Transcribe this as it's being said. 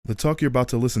The talk you're about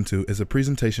to listen to is a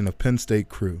presentation of Penn State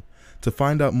Crew. To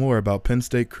find out more about Penn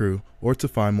State Crew or to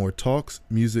find more talks,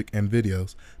 music, and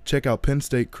videos, check out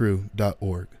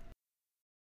pennstatecrew.org.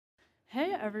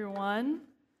 Hey everyone.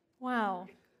 Wow,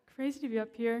 crazy to be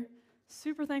up here.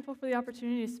 Super thankful for the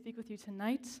opportunity to speak with you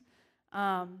tonight.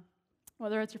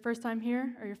 Whether it's your first time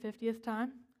here or your 50th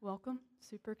time, welcome.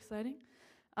 Super exciting.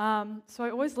 So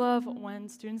I always love when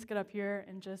students get up here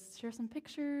and just share some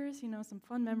pictures, some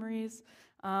fun memories.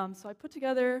 So I put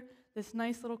together this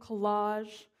nice little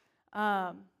collage.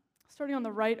 Starting on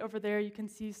the right over there, you can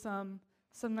see some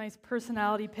nice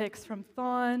personality pics from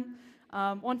Thon.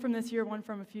 One from this year, one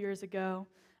from a few years ago.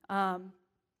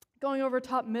 Going over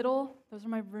top middle, those are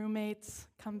my roommates.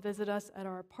 Come visit us at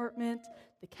our apartment.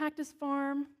 The Cactus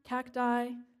Farm, cacti.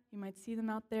 You might see them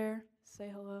out there.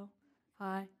 Say hello.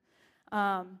 Hi.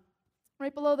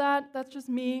 Right below that, that's just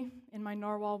me in my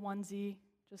narwhal onesie,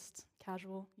 just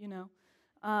casual,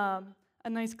 A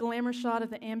nice glamour shot of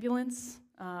the ambulance.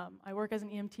 I work as an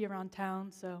EMT around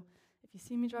town, so if you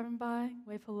see me driving by,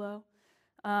 wave hello.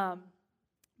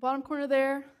 Bottom corner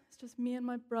there, it's just me and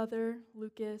my brother,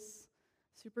 Lucas,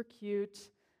 super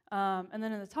cute. And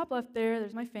then in the top left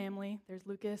there's my family. There's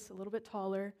Lucas, a little bit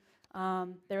taller,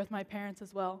 there with my parents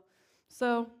as well.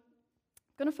 So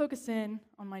I'm going to focus in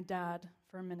on my dad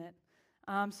for a minute.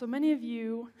 So many of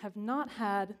you have not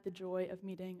had the joy of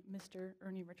meeting Mr.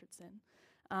 Ernie Richardson.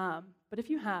 But if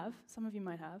you have, some of you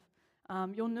might have,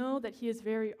 you'll know that he is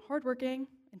very hardworking,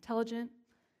 intelligent.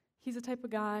 He's the type of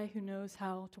guy who knows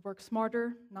how to work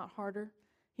smarter, not harder.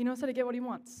 He knows how to get what he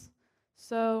wants.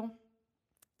 So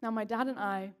now my dad and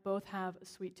I both have a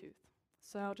sweet tooth.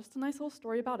 So just a nice little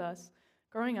story about us.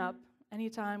 Growing up,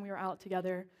 anytime we were out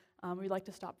together, we'd like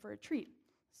to stop for a treat.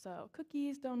 So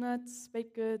cookies, donuts,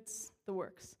 baked goods, the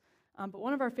works. But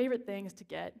one of our favorite things to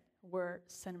get were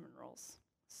cinnamon rolls.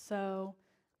 So,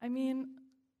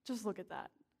 just look at that.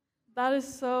 That is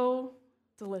so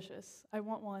delicious. I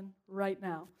want one right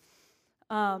now.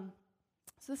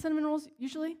 So the cinnamon rolls,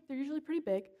 they're usually pretty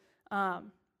big.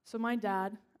 So my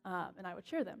dad and I would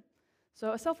share them.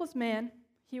 So a selfless man,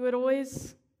 he would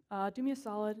always do me a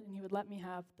solid, and he would let me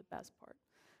have the best part.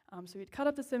 So he'd cut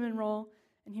up the cinnamon roll,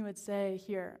 and he would say,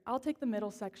 here, I'll take the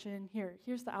middle section.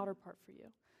 Here's the outer part for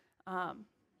you.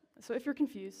 So if you're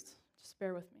confused, just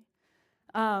bear with me.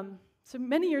 So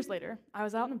many years later, I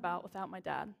was out and about without my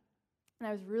dad, and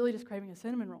I was really just craving a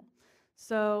cinnamon roll.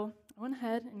 So I went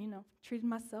ahead and, treated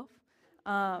myself.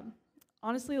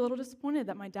 Honestly, a little disappointed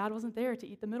that my dad wasn't there to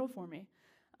eat the middle for me.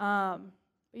 But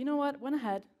you know what? Went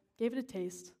ahead, gave it a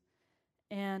taste,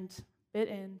 and bit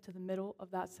into the middle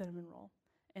of that cinnamon roll.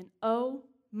 And oh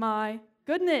my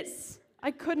goodness,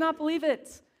 I could not believe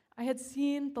it. I had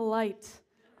seen the light.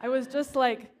 I was just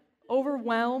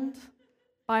overwhelmed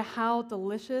by how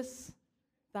delicious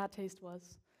that taste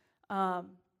was.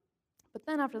 But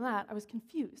then after that, I was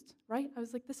confused, right? I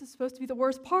was like, this is supposed to be the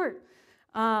worst part.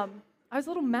 I was a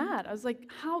little mad. I was like,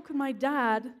 how could my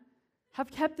dad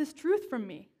have kept this truth from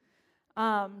me?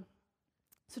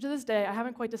 So to this day, I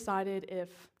haven't quite decided if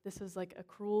this is a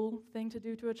cruel thing to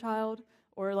do to a child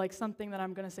or something that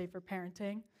I'm going to say for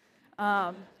parenting.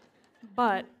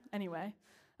 But anyway,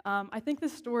 I think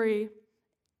this story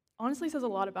honestly says a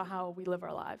lot about how we live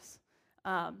our lives.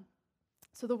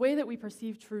 So the way that we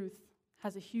perceive truth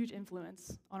has a huge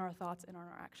influence on our thoughts and on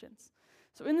our actions.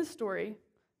 So in this story,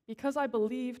 because I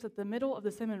believed that the middle of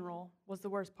the cinnamon roll was the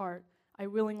worst part, I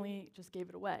willingly just gave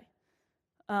it away.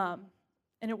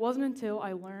 And it wasn't until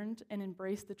I learned and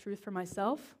embraced the truth for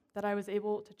myself that I was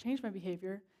able to change my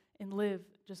behavior and live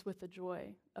just with the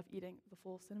joy of eating the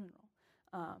full cinnamon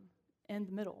roll and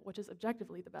the middle, which is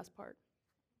objectively the best part.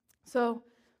 So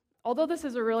although this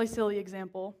is a really silly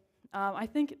example, I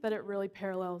think that it really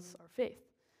parallels our faith.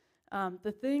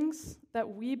 The things that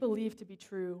we believe to be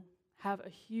true have a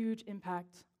huge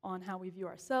impact on how we view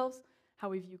ourselves, how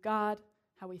we view God,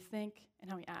 how we think, and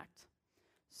how we act.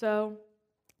 So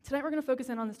tonight we're going to focus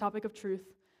in on this topic of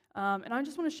truth, and I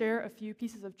just want to share a few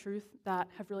pieces of truth that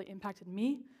have really impacted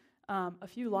me, a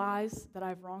few lies that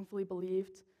I've wrongfully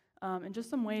believed, and just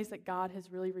some ways that God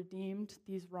has really redeemed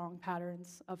these wrong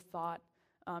patterns of thought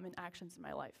and actions in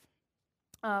my life.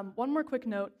 One more quick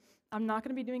note, I'm not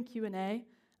going to be doing Q&A,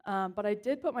 but I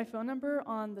did put my phone number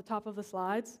on the top of the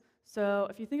slides, so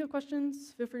if you think of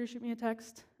questions, feel free to shoot me a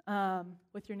text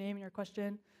with your name and your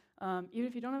question. Even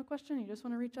if you don't have a question, you just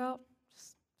want to reach out,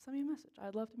 just send me a message.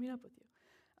 I'd love to meet up with you.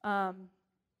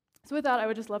 So with that, I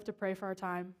would just love to pray for our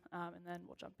time, and then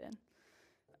we'll jump in.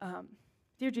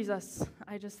 Dear Jesus,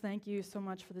 I just thank you so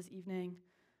much for this evening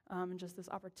and just this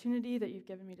opportunity that you've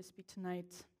given me to speak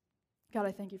tonight. God,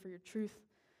 I thank you for your truth.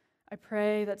 I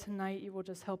pray that tonight you will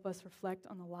just help us reflect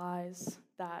on the lies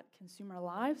that consume our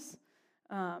lives,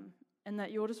 and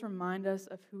that you will just remind us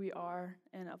of who we are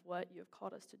and of what you have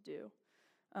called us to do.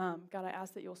 God, I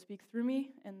ask that you will speak through me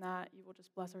and that you will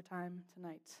just bless our time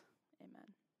tonight. Amen.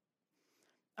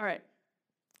 All right.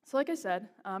 So like I said,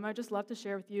 I'd just love to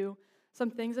share with you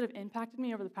some things that have impacted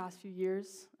me over the past few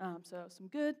years. So some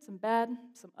good, some bad,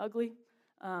 some ugly,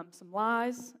 some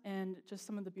lies, and just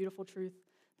some of the beautiful truth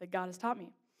that God has taught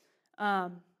me.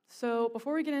 So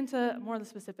before we get into more of the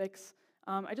specifics,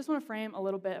 I just want to frame a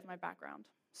little bit of my background.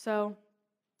 So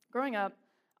growing up,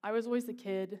 I was always the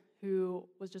kid who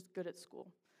was just good at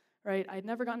school, right? I had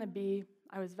never gotten a B.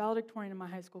 I was valedictorian in my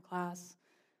high school class,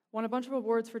 won a bunch of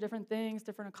awards for different things,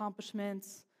 different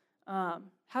accomplishments,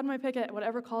 had my pick at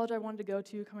whatever college I wanted to go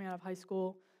to coming out of high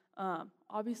school,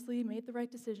 obviously made the right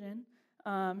decision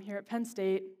here at Penn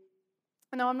State.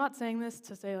 And now I'm not saying this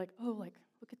to say like, oh, like,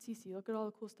 look at Cece, look at all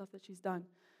the cool stuff that she's done.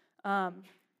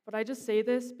 But I just say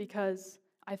this because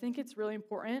I think it's really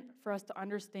important for us to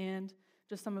understand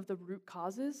just some of the root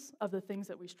causes of the things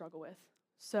that we struggle with.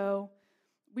 So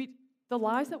the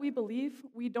lies that we believe,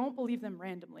 we don't believe them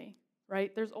randomly,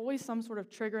 right? There's always some sort of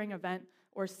triggering event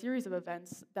or a series of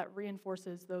events that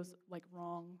reinforces those like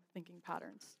wrong thinking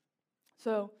patterns.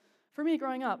 So for me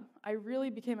growing up, I really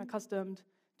became accustomed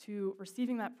to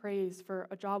receiving that praise for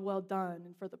a job well done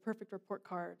and for the perfect report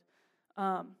card.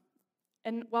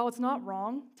 And while it's not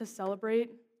wrong to celebrate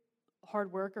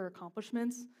hard work or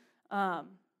accomplishments,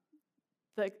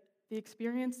 the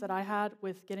experience that I had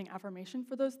with getting affirmation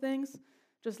for those things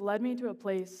just led me to a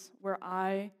place where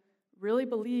I really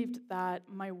believed that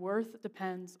my worth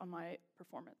depends on my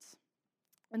performance.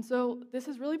 And so this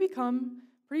has really become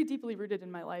pretty deeply rooted in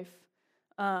my life.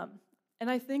 And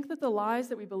I think that the lies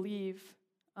that we believe,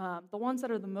 the ones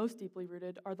that are the most deeply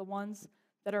rooted, are the ones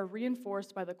that are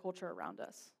reinforced by the culture around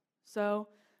us. So,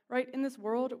 right, in this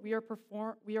world, we are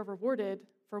rewarded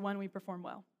for when we perform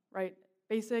well, right?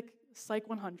 Basic Psych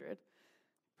 100.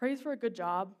 Praise for a good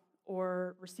job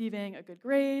or receiving a good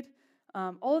grade.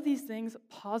 All of these things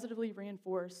positively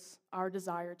reinforce our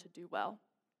desire to do well.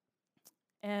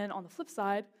 And on the flip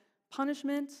side,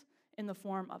 punishment in the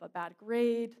form of a bad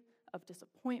grade, of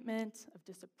disappointment, of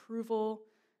disapproval,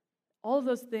 all of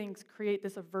those things create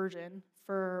this aversion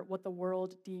for what the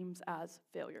world deems as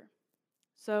failure.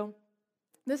 So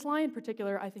this lie in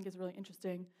particular, I think, is really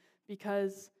interesting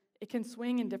because it can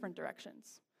swing in different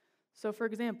directions. So for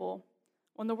example,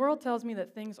 when the world tells me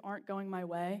that things aren't going my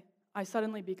way, I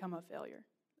suddenly become a failure,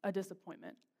 a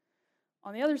disappointment.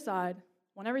 On the other side,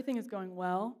 when everything is going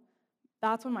well,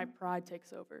 that's when my pride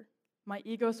takes over. My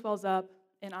ego swells up,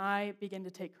 and I begin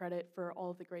to take credit for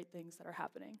all of the great things that are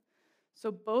happening.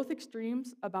 So both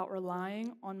extremes about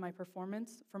relying on my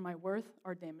performance for my worth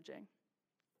are damaging.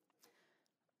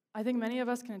 I think many of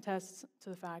us can attest to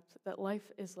the fact that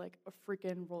life is like a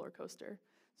freaking roller coaster.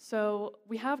 So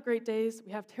we have great days,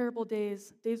 we have terrible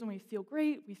days, days when we feel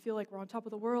great, we feel like we're on top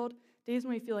of the world, days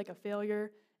when we feel like a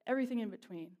failure, everything in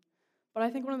between. But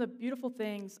I think one of the beautiful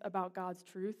things about God's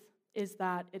truth is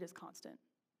that it is constant.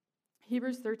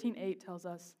 Hebrews 13:8 tells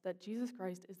us that Jesus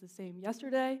Christ is the same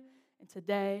yesterday and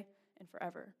today and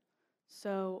forever.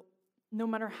 So no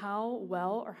matter how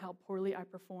well or how poorly I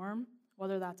perform,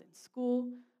 whether that's in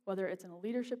school, whether it's in a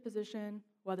leadership position,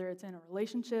 whether it's in a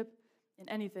relationship, in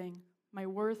anything, my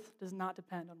worth does not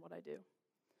depend on what I do.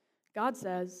 God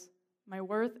says, my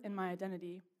worth and my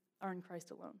identity are in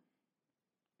Christ alone.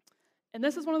 And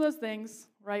this is one of those things,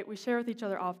 right, we share with each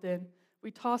other often.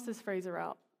 We toss this phrase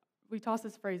around,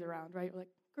 right? We're like,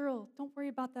 girl, don't worry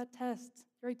about that test.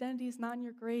 Your identity is not in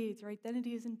your grades. Your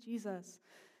identity is in Jesus.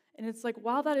 And it's like,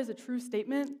 while that is a true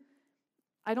statement,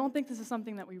 I don't think this is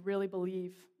something that we really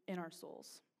believe in our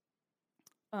souls.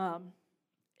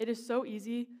 It is so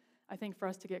easy, I think, for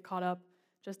us to get caught up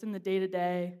just in the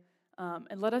day-to-day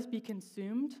and let us be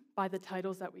consumed by the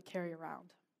titles that we carry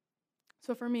around.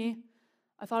 So for me,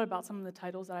 I thought about some of the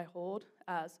titles that I hold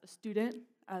as a student,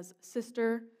 as a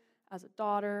sister, as a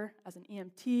daughter, as an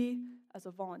EMT, as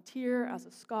a volunteer, as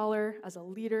a scholar, as a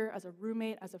leader, as a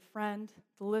roommate, as a friend.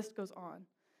 The list goes on.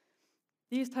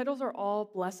 These titles are all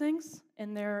blessings,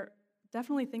 and they're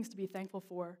definitely things to be thankful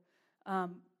for.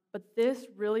 But this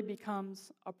really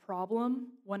becomes a problem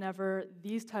whenever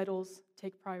these titles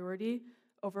take priority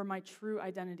over my true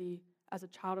identity as a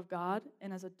child of God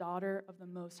and as a daughter of the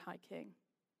Most High King.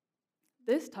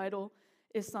 This title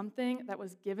is something that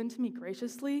was given to me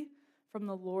graciously from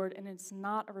the Lord, and it's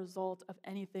not a result of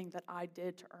anything that I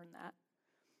did to earn that.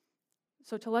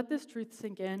 So to let this truth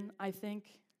sink in, I think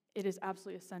it is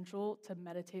absolutely essential to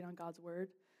meditate on God's word,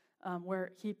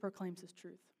 where he proclaims his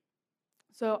truth.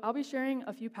 So I'll be sharing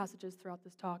a few passages throughout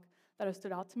this talk that have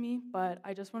stood out to me, but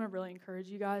I just want to really encourage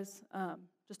you guys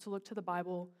just to look to the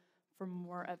Bible for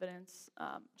more evidence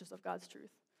just of God's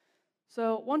truth.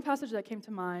 So one passage that came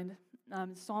to mind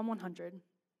is Psalm 100,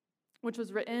 which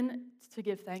was written to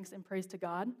give thanks and praise to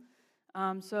God.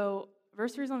 So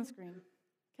verse 3 is on the screen.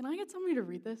 Can I get somebody to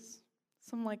read this?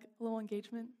 Some little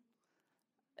engagement?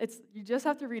 You just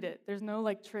have to read it. There's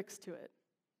no tricks to it.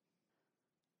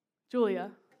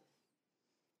 Julia.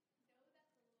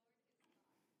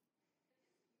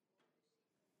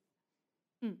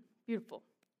 Beautiful.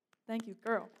 Thank you,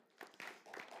 girl.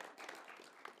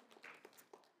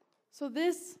 So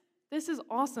this is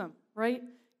awesome, right?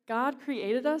 God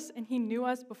created us, and he knew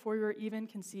us before we were even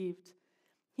conceived.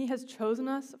 He has chosen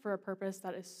us for a purpose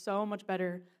that is so much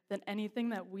better than anything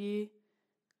that we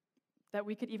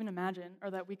could even imagine or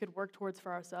that we could work towards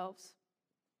for ourselves.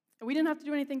 And we didn't have to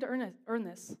do anything to earn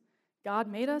this. God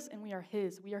made us, and we are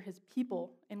his. We are his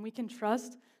people, and we can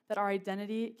trust that our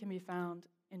identity can be found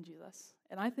in Jesus.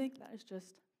 And I think that is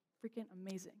just freaking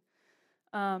amazing.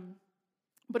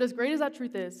 But as great as that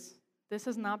truth is, this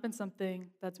has not been something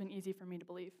that's been easy for me to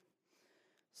believe.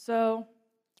 So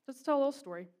let's tell a little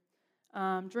story.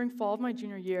 During fall of my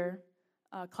junior year,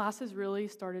 classes really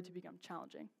started to become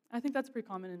challenging. I think that's pretty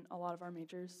common in a lot of our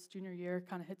majors. Junior year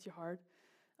kind of hits you hard.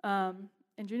 And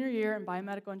junior year in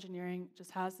biomedical engineering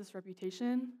just has this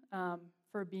reputation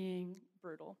for being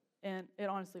brutal, and it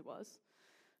honestly was.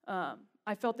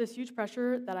 I felt this huge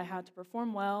pressure that I had to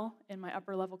perform well in my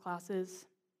upper level classes,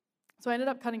 so I ended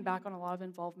up cutting back on a lot of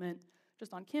involvement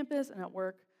just on campus and at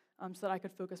work so that I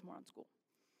could focus more on school.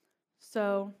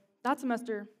 So that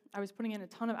semester, I was putting in a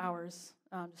ton of hours,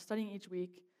 just studying each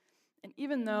week, and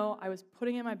even though I was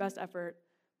putting in my best effort,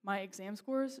 my exam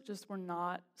scores just were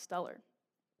not stellar.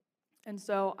 And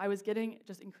so I was getting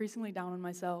just increasingly down on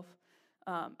myself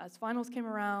as finals came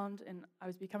around, and I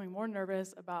was becoming more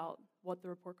nervous about what the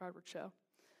report card would show.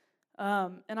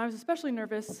 And I was especially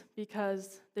nervous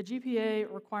because the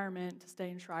GPA requirement to stay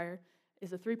in Schreier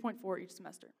is a 3.4 each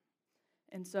semester.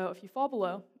 And so if you fall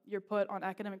below, you're put on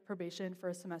academic probation for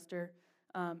a semester,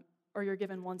 or you're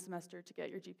given one semester to get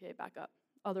your GPA back up.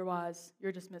 Otherwise,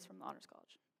 you're dismissed from the Honors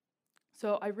College.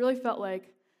 So I really felt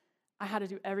like I had to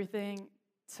do everything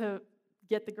to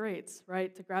get the grades,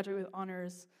 right? To graduate with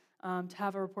honors, to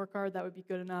have a report card that would be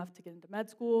good enough to get into med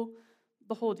school,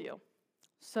 the whole deal.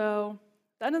 So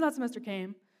the end of that semester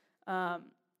came, and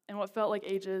what felt like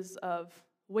ages of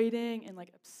waiting and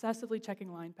obsessively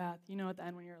checking line path, at the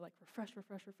end when you're refresh.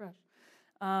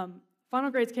 Final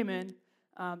grades came in,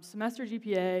 semester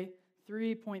GPA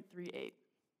 3.38,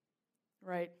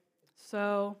 right?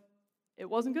 So it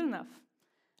wasn't good enough.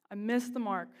 I missed the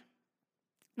mark.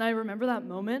 And I remember that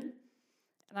moment,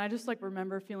 and I just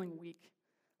remember feeling weak.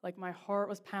 My heart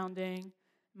was pounding,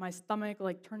 my stomach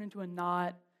turned into a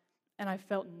knot, and I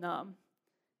felt numb.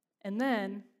 And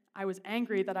then I was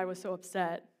angry that I was so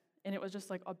upset, and it was just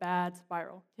a bad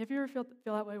spiral. Have you ever feel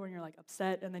that way when you're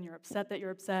upset, and then you're upset that you're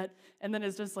upset, and then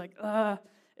it's just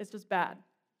it's just bad.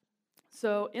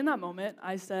 So in that moment,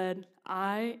 I said,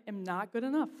 I am not good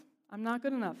enough. I'm not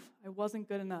good enough. I wasn't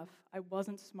good enough. I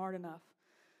wasn't smart enough.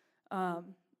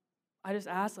 I just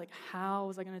asked, how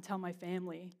was I going to tell my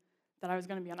family that I was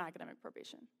going to be on academic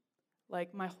probation?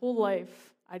 My whole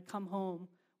life, I'd come home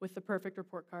with the perfect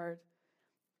report card.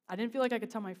 I didn't feel like I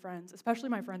could tell my friends, especially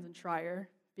my friends in Schreier,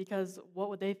 because what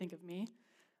would they think of me?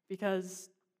 Because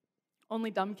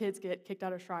only dumb kids get kicked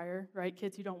out of Schreier, right?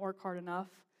 Kids who don't work hard enough.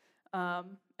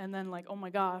 And then oh my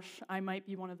gosh, I might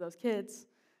be one of those kids.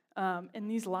 And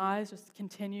these lies just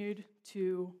continued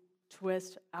to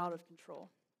twist out of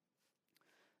control.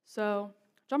 So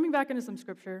jumping back into some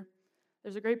scripture,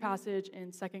 there's a great passage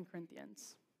in 2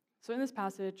 Corinthians. So in this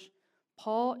passage,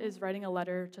 Paul is writing a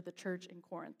letter to the church in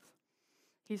Corinth.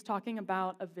 He's talking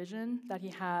about a vision that he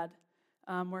had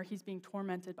where he's being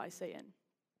tormented by Satan.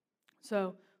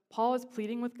 So Paul is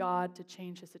pleading with God to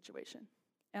change his situation.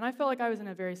 And I felt like I was in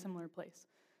a very similar place.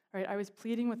 Right? I was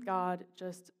pleading with God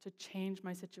just to change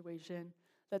my situation,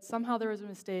 that somehow there was a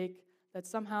mistake, that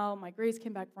somehow my grades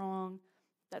came back wrong,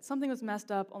 that something was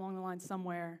messed up along the line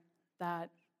somewhere that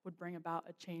would bring about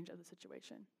a change of the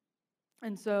situation.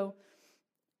 And so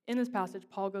in this passage,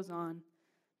 Paul goes on,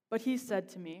 but he said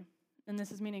to me, and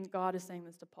this is meaning God is saying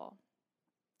this to Paul,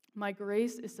 my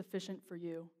grace is sufficient for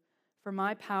you, for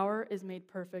my power is made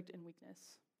perfect in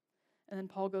weakness. And then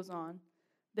Paul goes on,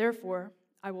 therefore,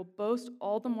 I will boast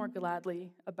all the more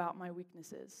gladly about my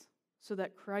weaknesses, so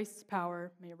that Christ's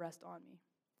power may rest on me.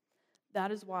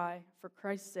 That is why, for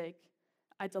Christ's sake,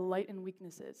 I delight in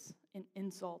weaknesses, in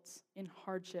insults, in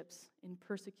hardships, in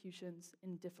persecutions,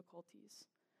 in difficulties.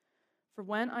 For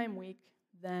when I am weak,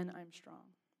 then I'm strong.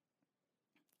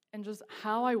 And just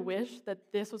how I wish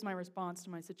that this was my response to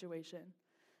my situation,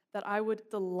 that I would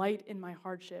delight in my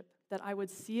hardship, that I would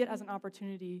see it as an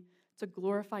opportunity to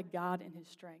glorify God in his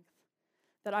strength,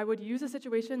 that I would use a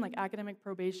situation like academic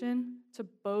probation to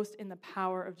boast in the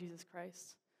power of Jesus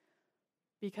Christ.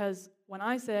 Because when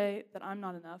I say that I'm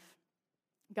not enough,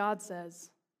 God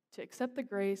says to accept the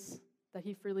grace that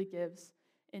he freely gives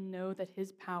and know that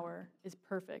his power is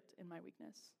perfect in my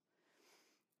weakness.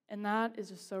 And that is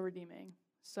just so redeeming.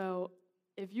 So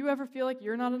if you ever feel like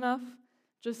you're not enough,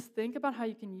 just think about how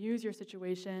you can use your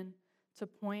situation to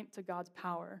point to God's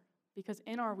power, because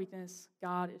in our weakness,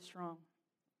 God is strong.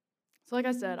 So like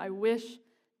I said, I wish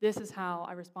this is how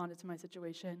I responded to my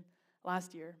situation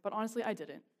last year, but honestly, I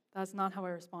didn't. That's not how I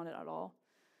responded at all.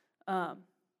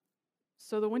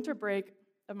 So the winter break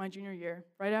of my junior year,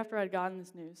 right after I'd gotten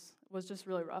this news, was just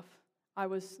really rough. I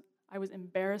was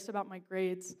embarrassed about my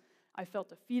grades. I felt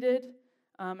defeated,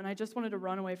 and I just wanted to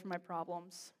run away from my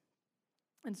problems.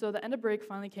 And so the end of break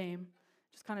finally came,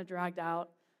 just kind of dragged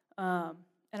out, and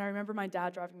I remember my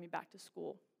dad driving me back to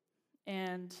school.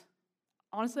 And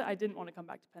honestly, I didn't want to come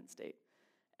back to Penn State.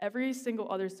 Every single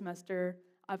other semester,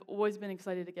 I've always been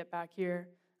excited to get back here,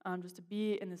 just to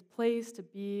be in this place, to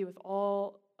be with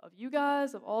all of you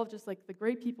guys, of all of just like the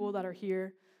great people that are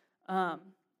here.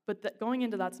 But going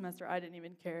into that semester, I didn't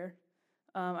even care.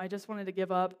 I just wanted to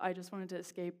give up. I just wanted to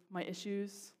escape my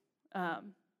issues,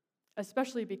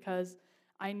 especially because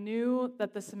I knew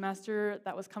that the semester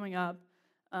that was coming up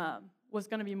was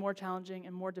going to be more challenging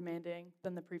and more demanding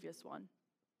than the previous one.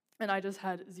 And I just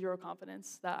had zero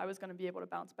confidence that I was going to be able to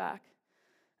bounce back.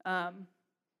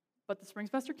 But the spring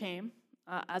semester came,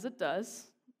 as it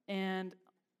does, and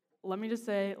let me just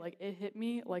say, like, it hit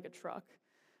me like a truck.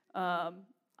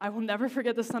 I will never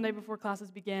forget the Sunday before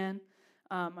classes began.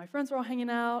 My friends were all hanging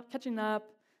out, catching up,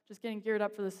 just getting geared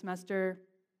up for the semester.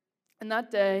 And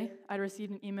that day, I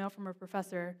received an email from a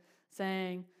professor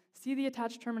saying, "See the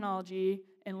attached terminology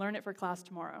and learn it for class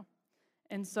tomorrow."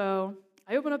 And so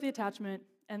I opened up the attachment,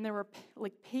 and there were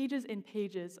like pages and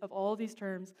pages of all these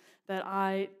terms that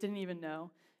I didn't even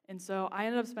know. And so I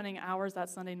ended up spending hours that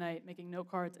Sunday night making note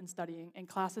cards and studying, and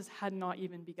classes had not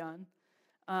even begun.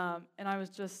 And I was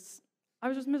just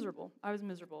miserable. I was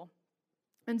miserable.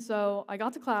 And so I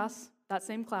got to class, that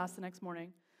same class the next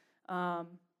morning,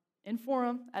 in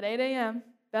Forum at 8 a.m.,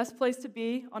 best place to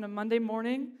be on a Monday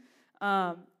morning.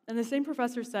 And the same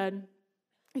professor said,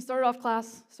 he started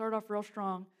off real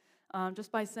strong,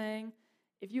 just by saying,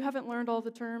 if you haven't learned all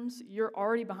the terms, you're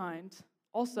already behind.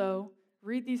 Also,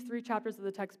 read these 3 chapters of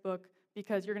the textbook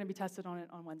because you're going to be tested on it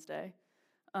on Wednesday.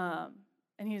 And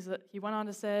he went on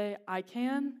to say, I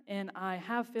can, and I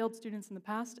have failed students in the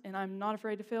past, and I'm not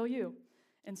afraid to fail you.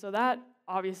 And so that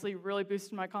obviously really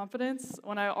boosted my confidence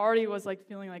when I already was like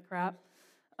feeling like crap.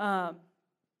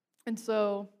 And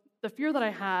so the fear that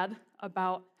I had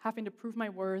about having to prove my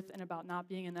worth and about not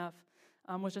being enough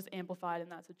was just amplified in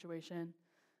that situation.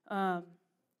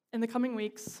 In the coming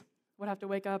weeks, would have to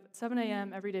wake up at 7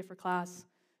 a.m. every day for class,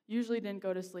 usually didn't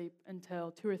go to sleep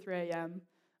until 2 or 3 a.m.,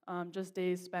 just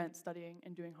days spent studying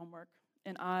and doing homework,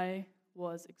 and I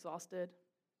was exhausted.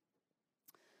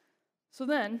 So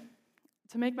then,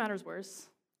 to make matters worse,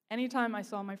 anytime I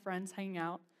saw my friends hanging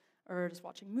out or just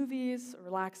watching movies or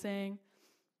relaxing,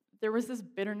 there was this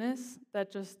bitterness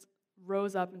that just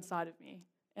rose up inside of me.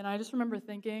 And I just remember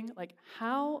thinking, like,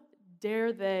 how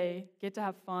dare they get to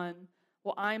have fun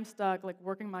while I'm stuck, like,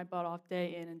 working my butt off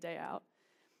day in and day out?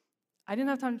 I didn't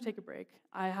have time to take a break.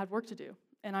 I had work to do,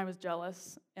 and I was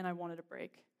jealous, and I wanted a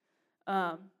break.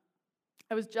 I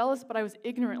was jealous, but I was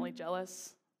ignorantly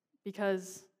jealous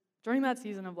because during that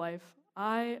season of life,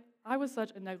 I was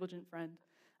such a negligent friend.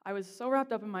 I was so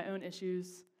wrapped up in my own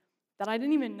issues that I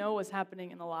didn't even know what was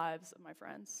happening in the lives of my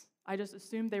friends. I just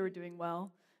assumed they were doing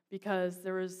well because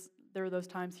there were those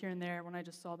times here and there when I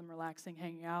just saw them relaxing,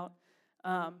 hanging out.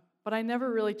 But I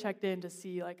never really checked in to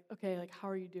see, like, okay, like, how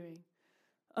are you doing?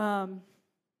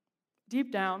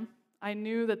 Deep down, I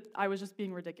knew that I was just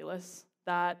being ridiculous,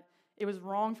 that it was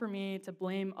wrong for me to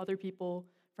blame other people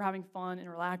for having fun and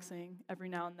relaxing every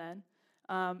now and then.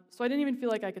 So I didn't even feel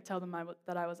like I could tell them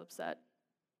that I was upset.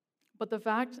 But the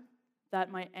fact that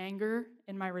my anger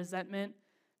and my resentment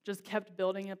just kept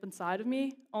building up inside of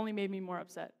me only made me more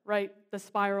upset, right? The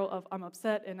spiral of I'm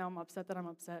upset, and now I'm upset that I'm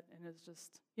upset, and it's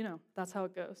just, that's how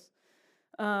it goes.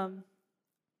 And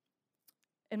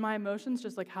my emotions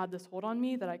just, like, had this hold on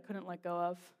me that I couldn't let go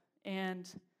of, and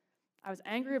I was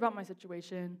angry about my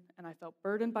situation, and I felt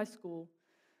burdened by school,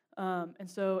 and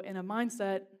so in a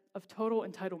mindset of total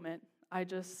entitlement, I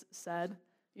just said,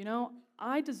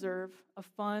 I deserve a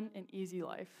fun and easy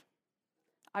life.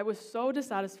 I was so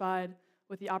dissatisfied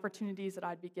with the opportunities that I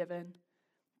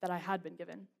had been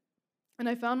given. And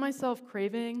I found myself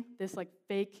craving this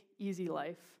fake, easy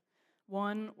life,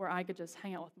 one where I could just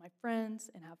hang out with my friends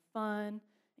and have fun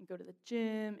and go to the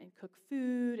gym and cook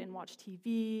food and watch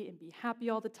TV and be happy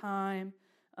all the time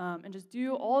and just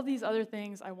do all these other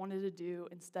things I wanted to do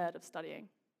instead of studying.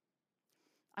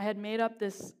 I had made up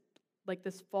this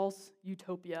false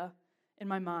utopia in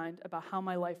my mind about how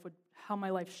my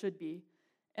life should be,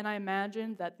 and I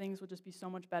imagined that things would just be so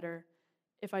much better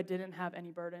if I didn't have any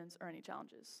burdens or any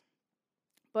challenges.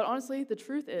 But honestly, the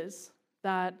truth is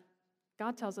that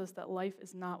God tells us that life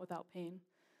is not without pain.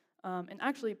 And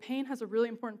actually, pain has a really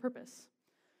important purpose.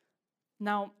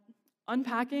 Now,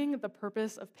 unpacking the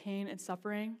purpose of pain and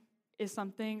suffering is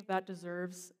something that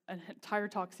deserves an entire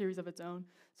talk series of its own,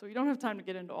 so we don't have time to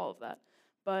get into all of that.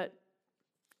 But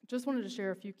just wanted to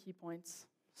share a few key points.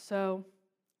 So,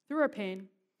 through our pain,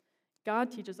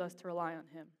 God teaches us to rely on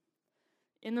Him.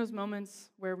 In those moments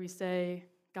where we say,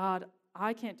 God,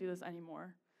 I can't do this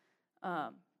anymore,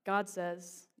 God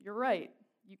says, you're right,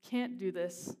 you can't do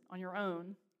this on your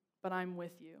own, but I'm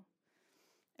with you.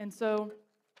 And so,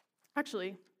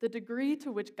 actually, the degree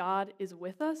to which God is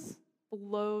with us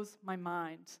blows my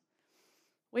mind.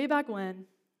 Way back in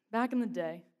the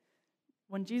day,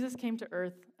 when Jesus came to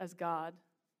earth as God,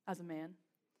 as a man,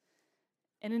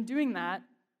 and in doing that,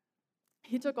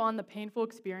 He took on the painful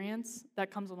experience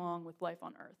that comes along with life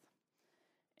on earth.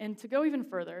 And to go even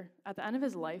further, at the end of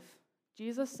His life,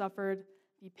 Jesus suffered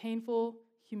the painful,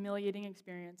 humiliating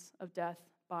experience of death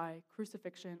by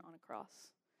crucifixion on a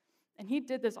cross. And He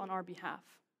did this on our behalf.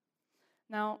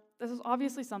 Now, this is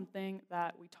obviously something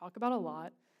that we talk about a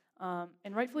lot,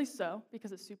 and rightfully so,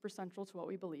 because it's super central to what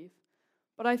we believe.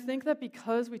 But I think that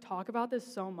because we talk about this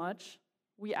so much,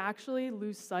 we actually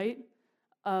lose sight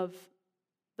of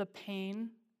the pain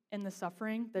and the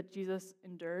suffering that Jesus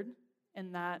endured,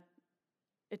 and that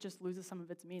it just loses some of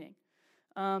its meaning.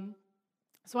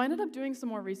 So I ended up doing some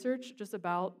more research just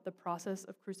about the process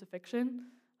of crucifixion.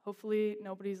 Hopefully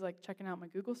nobody's checking out my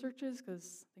Google searches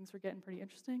because things were getting pretty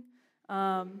interesting.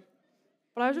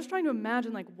 But I was just trying to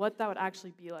imagine what that would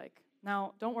actually be like.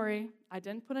 Now, don't worry, I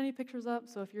didn't put any pictures up,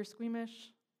 so if you're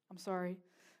squeamish, I'm sorry.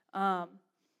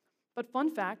 But fun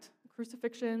fact,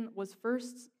 crucifixion was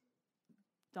first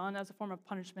done as a form of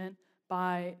punishment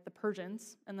by the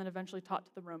Persians and then eventually taught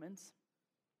to the Romans.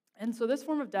 And so this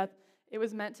form of death, it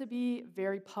was meant to be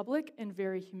very public and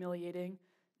very humiliating,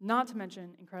 not to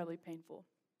mention incredibly painful.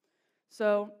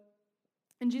 So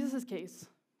in Jesus' case,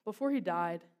 before He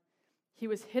died, He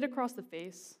was hit across the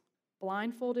face,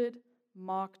 blindfolded,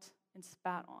 mocked, and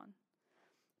spat on.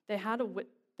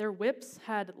 Their whips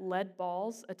had lead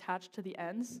balls attached to the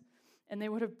ends, and they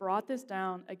would have brought this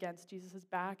down against Jesus'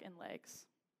 back and legs.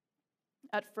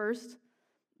 At first,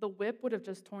 the whip would have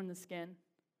just torn the skin,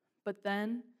 but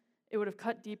then it would have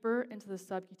cut deeper into the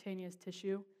subcutaneous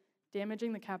tissue,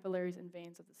 damaging the capillaries and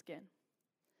veins of the skin.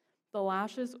 The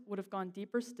lashes would have gone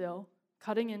deeper still,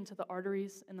 cutting into the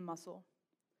arteries and the muscle.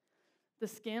 The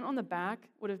skin on the back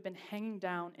would have been hanging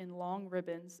down in long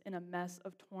ribbons in a mess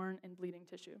of torn and bleeding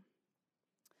tissue.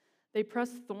 They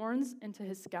pressed thorns into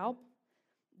His scalp.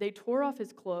 They tore off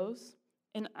His clothes,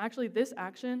 and actually this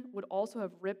action would also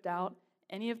have ripped out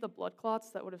any of the blood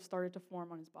clots that would have started to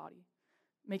form on His body,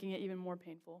 making it even more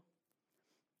painful.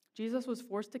 Jesus was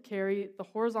forced to carry the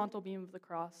horizontal beam of the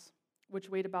cross, which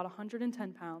weighed about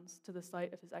 110 pounds, to the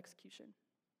site of His execution.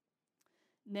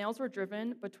 Nails were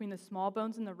driven between the small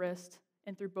bones in the wrist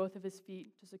and through both of His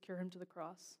feet to secure Him to the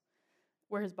cross,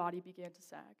 where His body began to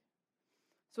sag.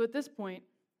 So at this point,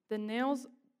 the nails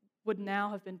would now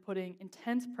have been putting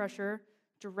intense pressure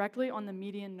directly on the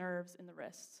median nerves in the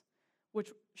wrists,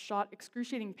 which shot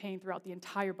excruciating pain throughout the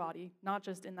entire body, not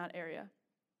just in that area.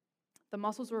 The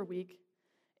muscles were weak.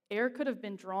 Air could have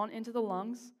been drawn into the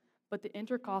lungs, but the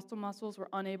intercostal muscles were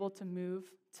unable to move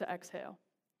to exhale.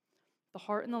 The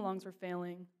heart and the lungs were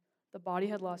failing. The body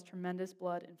had lost tremendous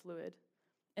blood and fluid,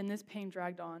 and this pain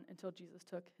dragged on until Jesus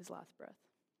took His last breath.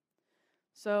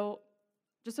 So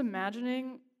just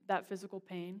imagining that physical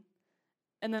pain,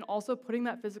 and then also putting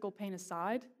that physical pain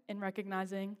aside and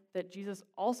recognizing that Jesus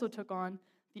also took on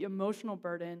the emotional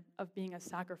burden of being a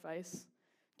sacrifice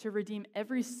to redeem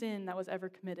every sin that was ever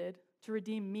committed, to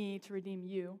redeem me, to redeem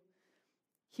you.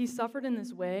 He suffered in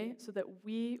this way so that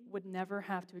we would never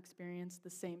have to experience the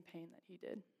same pain that He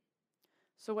did.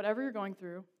 So whatever you're going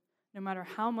through, no matter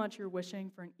how much you're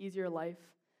wishing for an easier life,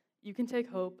 you can take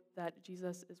hope that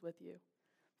Jesus is with you,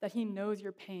 that He knows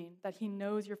your pain, that He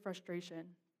knows your frustration.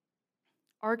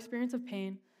 Our experience of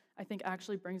pain, I think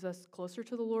actually brings us closer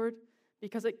to the Lord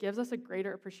because it gives us a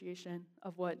greater appreciation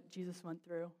of what Jesus went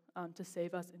through to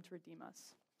save us and to redeem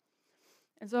us.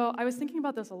 And so I was thinking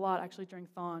about this a lot actually during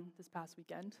Thon this past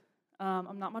weekend.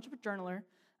 I'm not much of a journaler,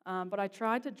 but I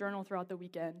tried to journal throughout the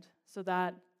weekend so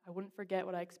that I wouldn't forget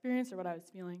what I experienced or what I was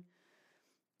feeling.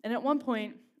 And at one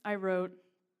point, I wrote,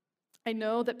 I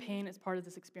know that pain is part of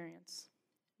this experience.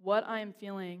 What I am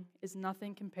feeling is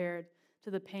nothing compared to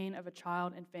the pain of a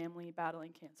child and family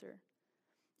battling cancer.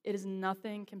 It is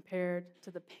nothing compared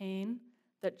to the pain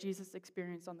that Jesus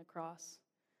experienced on the cross.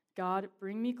 God,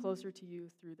 bring me closer to you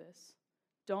through this.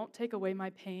 Don't take away my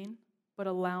pain, but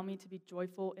allow me to be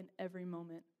joyful in every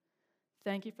moment.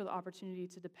 Thank you for the opportunity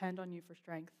to depend on you for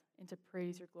strength and to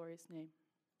praise your glorious name.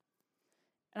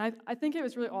 And I think it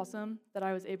was really awesome that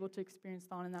I was able to experience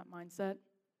Thon in that mindset,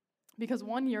 because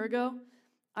 1 year ago,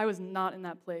 I was not in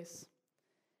that place.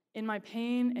 In my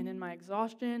pain and in my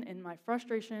exhaustion and my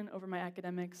frustration over my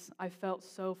academics, I felt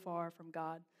so far from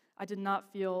God. I did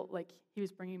not feel like he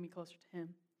was bringing me closer to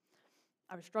him.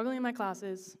 I was struggling in my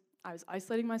classes. I was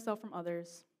isolating myself from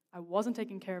others. I wasn't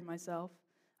taking care of myself.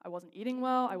 I wasn't eating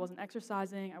well. I wasn't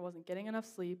exercising. I wasn't getting enough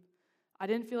sleep. I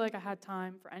didn't feel like I had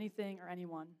time for anything or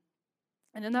anyone.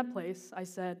 And in that place, I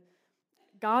said,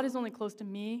 God is only close to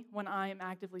me when I am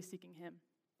actively seeking him.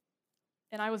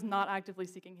 And I was not actively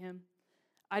seeking him.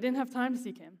 I didn't have time to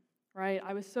seek him, right?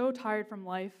 I was so tired from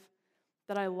life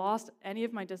that I lost any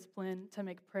of my discipline to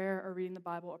make prayer or reading the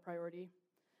Bible a priority.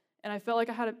 And I felt like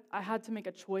I had to make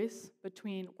a choice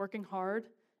between working hard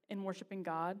and worshiping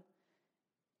God.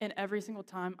 And every single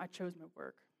time, I chose my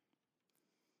work.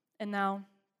 And now,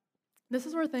 this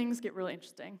is where things get really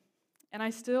interesting. And I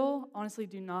still, honestly,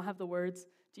 do not have the words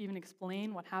to even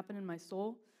explain what happened in my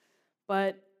soul.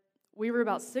 But we were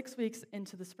about 6 weeks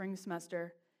into the spring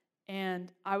semester,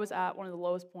 and I was at one of the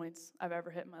lowest points I've ever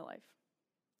hit in my life.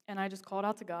 And I just called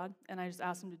out to God, and I just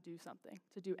asked him to do something,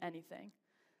 to do anything.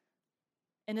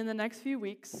 And in the next few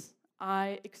weeks,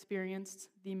 I experienced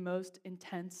the most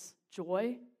intense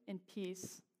joy and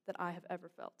peace that I have ever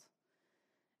felt.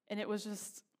 And it was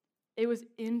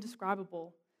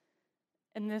indescribable.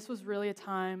 And this was really a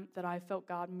time that I felt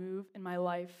God move in my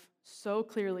life so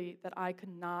clearly that I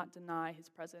could not deny his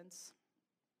presence.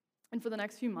 And for the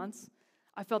next few months,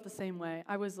 I felt the same way.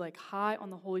 I was like high on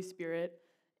the Holy Spirit,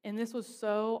 and this was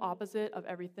so opposite of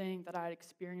everything that I had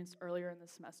experienced earlier in the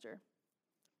semester.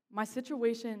 My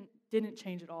situation didn't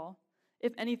change at all.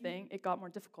 If anything, it got more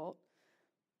difficult.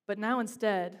 But now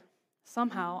instead,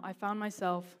 somehow I found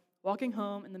myself walking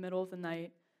home in the middle of the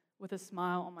night with a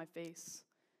smile on my face,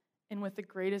 and with the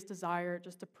greatest desire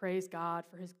just to praise God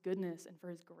for his goodness and for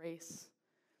his grace.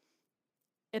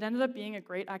 It ended up being a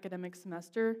great academic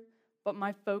semester, but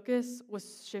my focus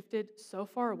was shifted so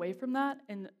far away from that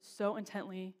and so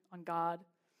intently on God.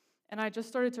 And I just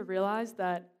started to realize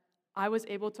that I was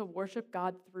able to worship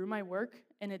God through my work,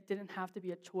 and it didn't have to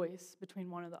be a choice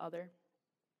between one or the other.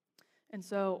 And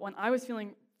so when I was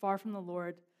feeling far from the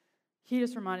Lord, he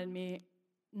just reminded me,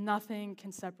 nothing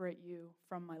can separate you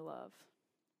from my love.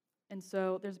 And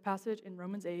so there's a passage in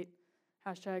Romans 8,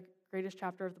 #greatest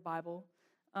chapter of the Bible.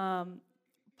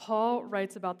 Paul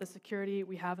writes about the security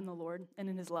we have in the Lord and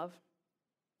in his love.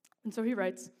 And so he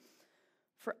writes,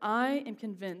 "For I am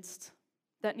convinced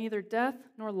that neither death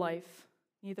nor life,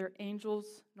 neither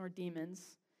angels nor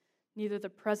demons, neither the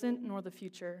present nor the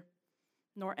future,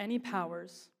 nor any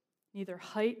powers, neither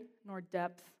height nor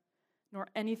depth, nor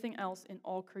anything else in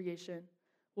all creation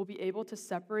will be able to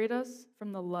separate us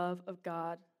from the love of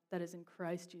God that is in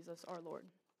Christ Jesus our Lord."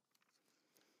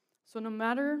 So no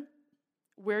matter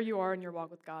where you are in your walk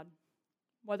with God,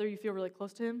 whether you feel really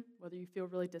close to him, whether you feel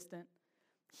really distant,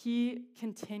 he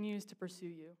continues to pursue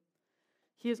you.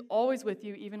 He is always with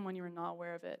you even when you are not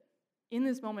aware of it. In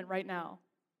this moment right now,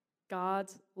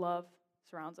 God's love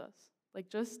surrounds us. Like,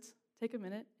 just take a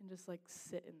minute and just like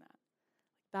sit in that.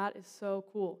 That is so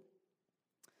cool.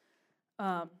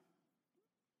 Love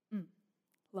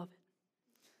it.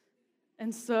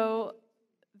 And so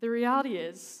the reality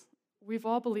is, we've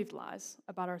all believed lies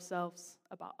about ourselves,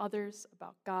 about others,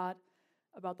 about God,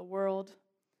 about the world.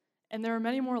 And there are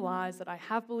many more lies that I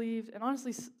have believed, and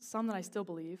honestly, some that I still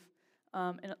believe,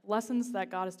 and lessons that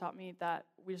God has taught me that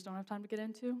we just don't have time to get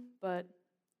into. But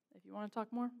if you want to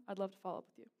talk more, I'd love to follow up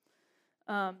with you.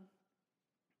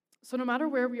 So no matter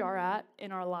where we are at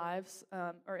in our lives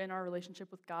or in our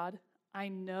relationship with God, I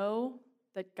know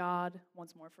that God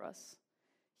wants more for us.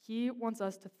 He wants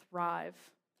us to thrive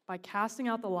by casting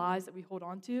out the lies that we hold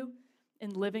on to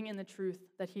and living in the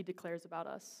truth that he declares about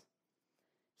us.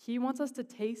 He wants us to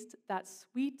taste that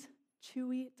sweet,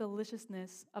 chewy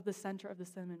deliciousness of the center of the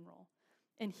cinnamon roll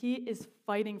and he is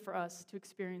fighting for us to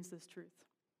experience this truth.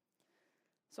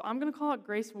 So I'm going to call out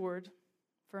Grace Ward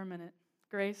for a minute.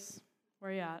 Grace,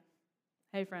 where you at?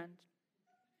 Hey, friend.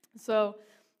 So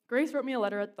Grace wrote me a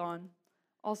letter at Thon.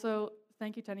 Also,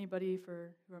 thank you to anybody who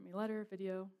wrote me a letter,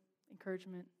 video,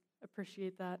 encouragement.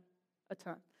 Appreciate that a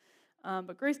ton.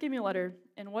 But Grace gave me a letter,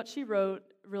 and what she wrote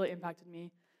really impacted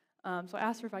me. So I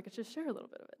asked her if I could just share a little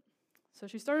bit of it. So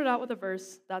she started out with a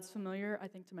verse that's familiar, I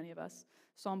think, to many of us.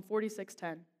 Psalm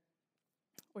 46:10,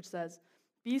 which says,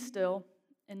 "Be still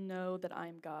and know that I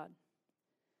am God.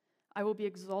 I will be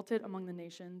exalted among the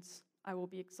nations. I will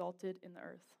be exalted in the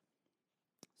earth."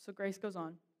 So Grace goes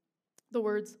on. The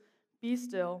words, "be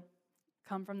still,"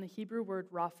 come from the Hebrew word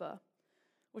rapha,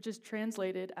 which is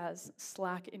translated as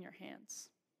slack in your hands.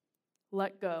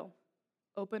 Let go,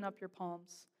 open up your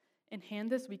palms, and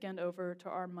hand this weekend over to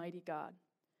our mighty God.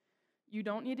 You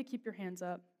don't need to keep your hands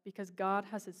up because God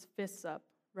has his fists up,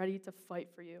 ready to fight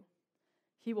for you.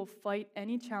 He will fight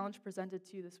any challenge presented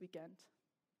to you this weekend.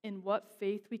 In what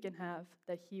faith we can have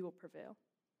that he will prevail.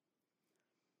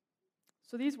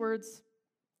 So these words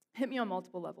hit me on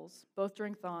multiple levels, both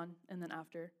during Thon and then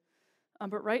after.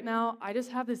 But right now, I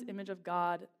just have this image of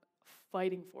God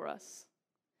fighting for us.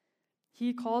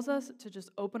 He calls us to just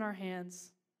open our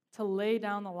hands, to lay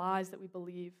down the lies that we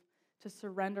believe, to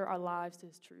surrender our lives to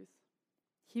his truth.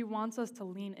 He wants us to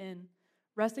lean in,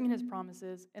 resting in his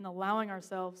promises and allowing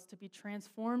ourselves to be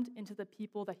transformed into the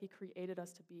people that he created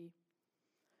us to be.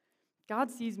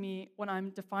 God sees me when I'm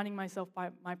defining myself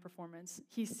by my performance.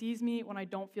 He sees me when I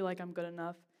don't feel like I'm good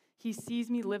enough. He sees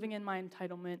me living in my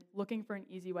entitlement, looking for an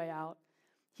easy way out.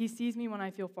 He sees me when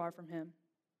I feel far from him.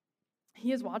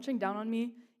 He is watching down on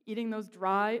me, eating those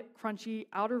dry, crunchy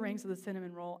outer rings of the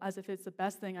cinnamon roll as if it's the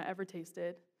best thing I ever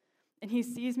tasted. And he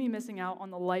sees me missing out on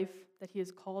the life that he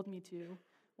has called me to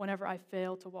whenever I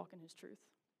fail to walk in his truth.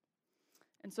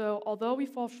 And so, although we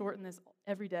fall short in this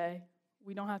every day,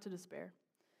 we don't have to despair.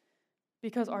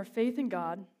 Because our faith in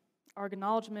God, our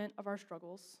acknowledgement of our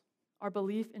struggles, our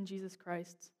belief in Jesus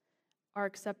Christ, our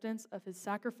acceptance of his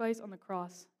sacrifice on the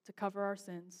cross to cover our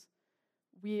sins,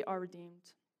 we are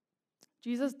redeemed.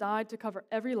 Jesus died to cover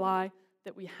every lie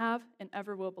that we have and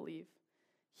ever will believe.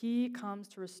 He comes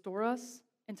to restore us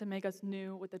and to make us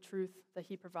new with the truth that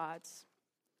he provides.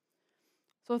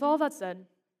 So with all that said,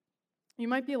 you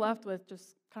might be left with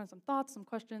just kind of some thoughts, some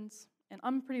questions, and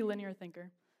I'm a pretty linear thinker.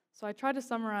 So I tried to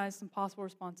summarize some possible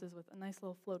responses with a nice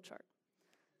little flow chart.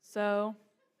 So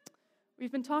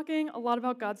we've been talking a lot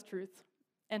about God's truth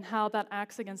and how that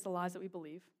acts against the lies that we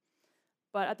believe.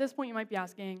 But at this point, you might be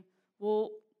asking, well,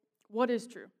 what is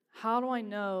true? How do I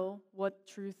know what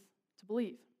truth to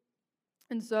believe?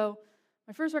 And so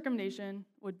my first recommendation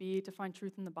would be to find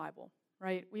truth in the Bible,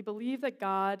 right? We believe that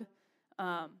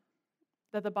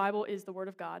that the Bible is the Word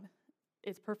of God.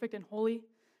 It's perfect and holy,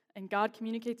 and God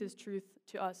communicates his truth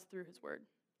to us through his word.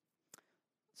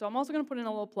 So I'm also going to put in a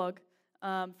little plug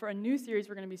for a new series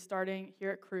we're going to be starting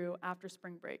here at Cru after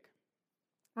spring break.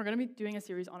 We're going to be doing a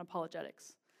series on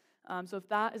apologetics. So if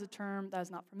that is a term that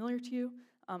is not familiar to you,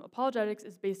 apologetics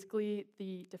is basically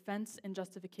the defense and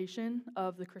justification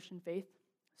of the Christian faith.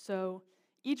 So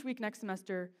each week next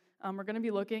semester, we're going to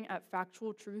be looking at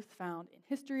factual truth found in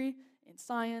history, in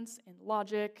science, in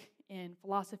logic, in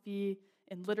philosophy,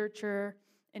 in literature,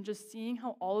 and just seeing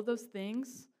how all of those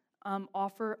things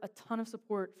offer a ton of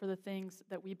support for the things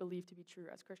that we believe to be true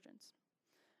as Christians.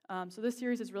 So this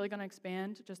series is really going to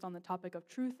expand just on the topic of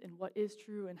truth and what is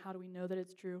true and how do we know that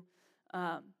it's true.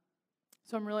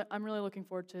 So I'm really looking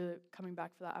forward to coming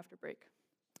back for that after break.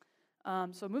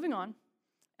 So moving on,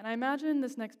 and I imagine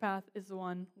this next path is the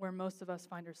one where most of us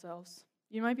find ourselves.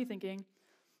 You might be thinking,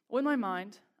 well, in my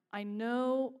mind, I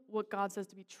know what God says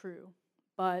to be true,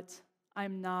 but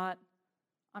I'm not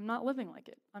living like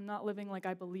it. I'm not living like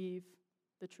I believe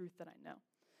the truth that I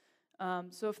know.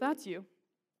 So if that's you,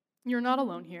 you're not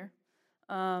alone here.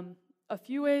 A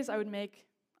few ways I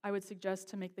would suggest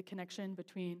to make the connection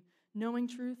between knowing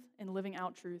truth and living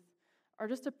out truth are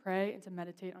just to pray and to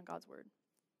meditate on God's word.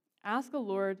 Ask the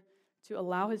Lord to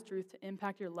allow his truth to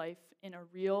impact your life in a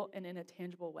real and in a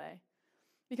tangible way.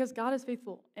 Because God is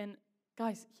faithful, and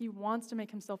guys, he wants to make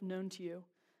himself known to you.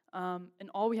 And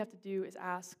all we have to do is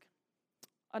ask.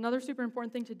 Another super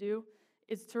important thing to do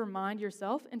is to remind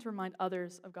yourself and to remind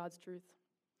others of God's truth.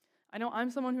 I know I'm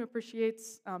someone who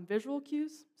appreciates visual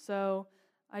cues, so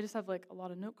I just have like a lot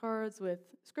of note cards with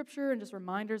scripture and just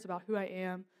reminders about who I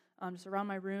am, just around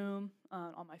my room,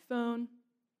 on my phone,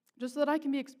 just so that I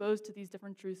can be exposed to these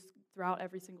different truths throughout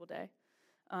every single day,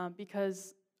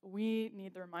 because we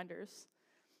need the reminders.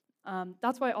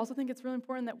 That's why I also think it's really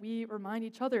important that we remind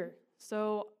each other.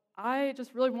 So I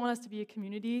just really want us to be a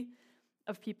community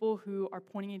of people who are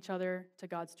pointing each other to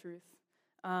God's truth.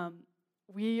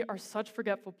 We are such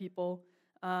forgetful people.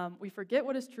 We forget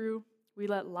what is true. We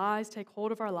let lies take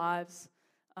hold of our lives.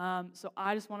 So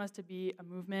I just want us to be a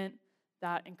movement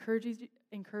that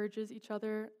encourages each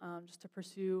other just to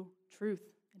pursue truth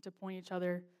and to point each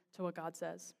other to what God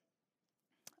says.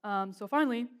 So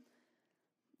finally,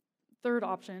 third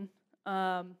option,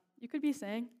 you could be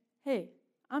saying, hey,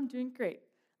 I'm doing great.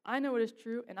 I know what is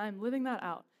true, and I'm living that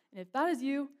out. And if that is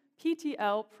you,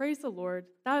 PTL, praise the Lord.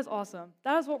 That is awesome.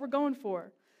 That is what we're going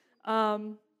for.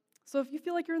 So if you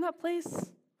feel like you're in that place,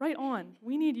 right on.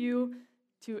 We need you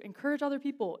to encourage other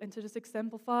people and to just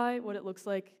exemplify what it looks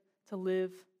like to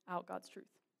live out God's truth.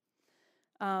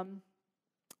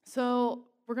 So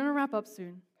we're going to wrap up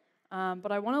soon,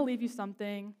 but I want to leave you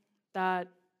something that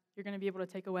you're going to be able to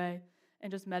take away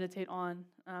and just meditate on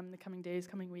in the coming days,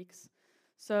 coming weeks.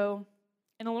 So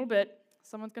in a little bit,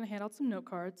 someone's going to hand out some note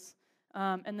cards,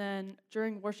 and then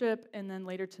during worship and then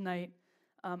later tonight,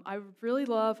 I would really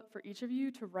love for each of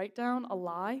you to write down a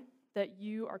lie that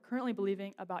you are currently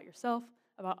believing about yourself,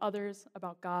 about others,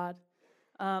 about God.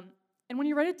 And when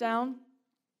you write it down,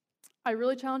 I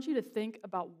really challenge you to think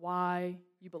about why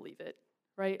you believe it,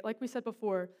 right? Like we said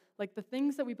before, like the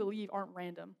things that we believe aren't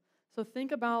random. So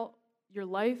think about your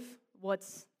life,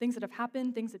 things that have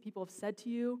happened, things that people have said to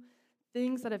you,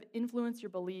 things that have influenced your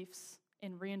beliefs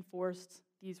and reinforced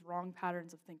these wrong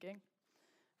patterns of thinking.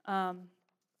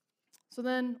 So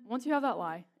then, once you have that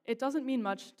lie, it doesn't mean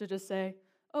much to just say,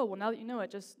 oh, well, now that you know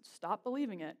it, just stop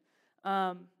believing it.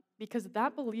 Because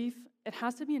that belief, it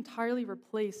has to be entirely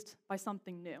replaced by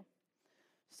something new.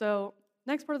 So,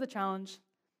 next part of the challenge,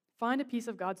 find a piece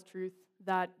of God's truth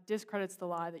that discredits the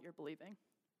lie that you're believing.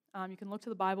 You can look to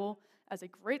the Bible as a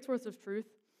great source of truth.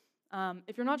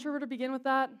 If you're not sure where to begin with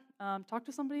that, talk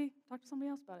to somebody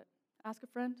else about it. Ask a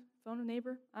friend, phone a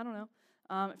neighbor, I don't know.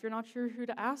 If you're not sure who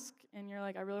to ask and you're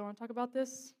like, I really want to talk about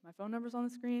this, my phone number's on the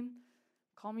screen.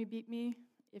 Call me, beat me,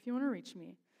 if you want to reach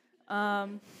me.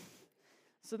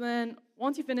 So then,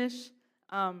 once you finish,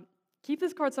 keep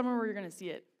this card somewhere where you're going to see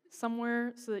it.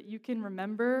 Somewhere so that you can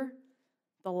remember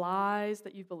the lies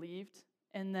that you've believed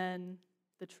and then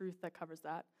the truth that covers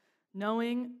that.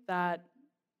 Knowing that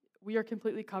we are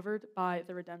completely covered by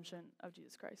the redemption of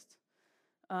Jesus Christ.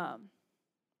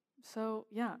 So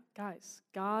yeah, guys,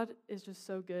 God is just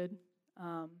so good.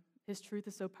 His truth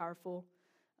is so powerful.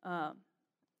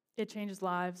 It changes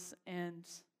lives, and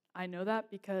I know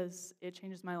that because it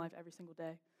changes my life every single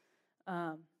day.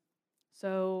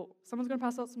 So someone's going to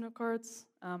pass out some note cards.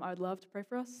 I would love to pray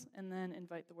for us and then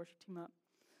invite the worship team up.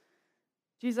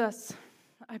 Jesus,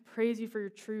 I praise you for your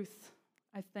truth.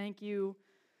 I thank you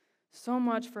so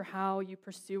much for how you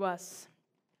pursue us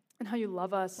and how you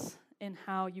love us and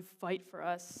how you fight for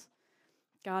us.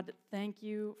 God, thank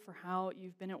you for how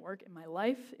you've been at work in my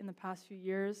life in the past few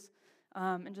years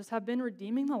and just have been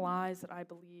redeeming the lies that I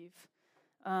believe.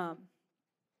 God,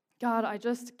 I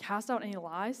just cast out any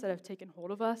lies that have taken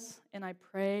hold of us, and I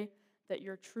pray that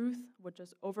your truth would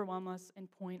just overwhelm us and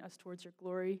point us towards your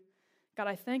glory. God,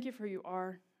 I thank you for who you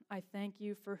are. I thank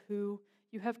you for who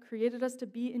you have created us to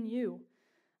be in you.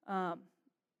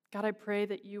 God, I pray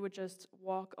that you would just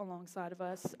walk alongside of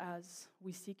us as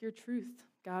we seek your truth.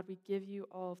 God, we give you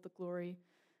all of the glory.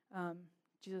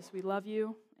 Jesus, we love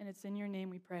you, and it's in your name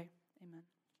we pray. Amen.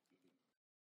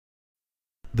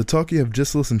 The talk you have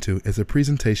just listened to is a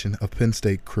presentation of Penn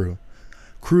State Crew.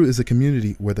 Crew is a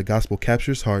community where the gospel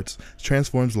captures hearts,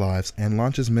 transforms lives, and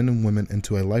launches men and women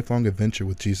into a lifelong adventure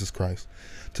with Jesus Christ.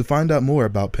 To find out more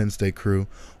about Penn State Crew,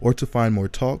 or to find more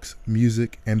talks,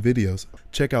 music, and videos,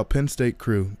 check out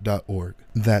pennstatecrew.org.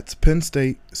 That's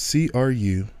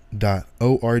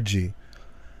pennstatecru.org.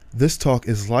 This talk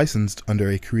is licensed under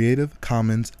a Creative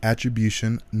Commons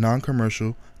Attribution,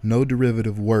 Non-Commercial, No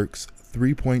Derivative Works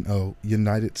 3.0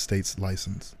 United States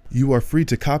license. You are free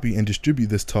to copy and distribute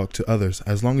this talk to others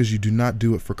as long as you do not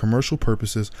do it for commercial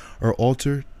purposes or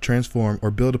alter, transform,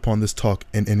 or build upon this talk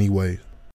in any way.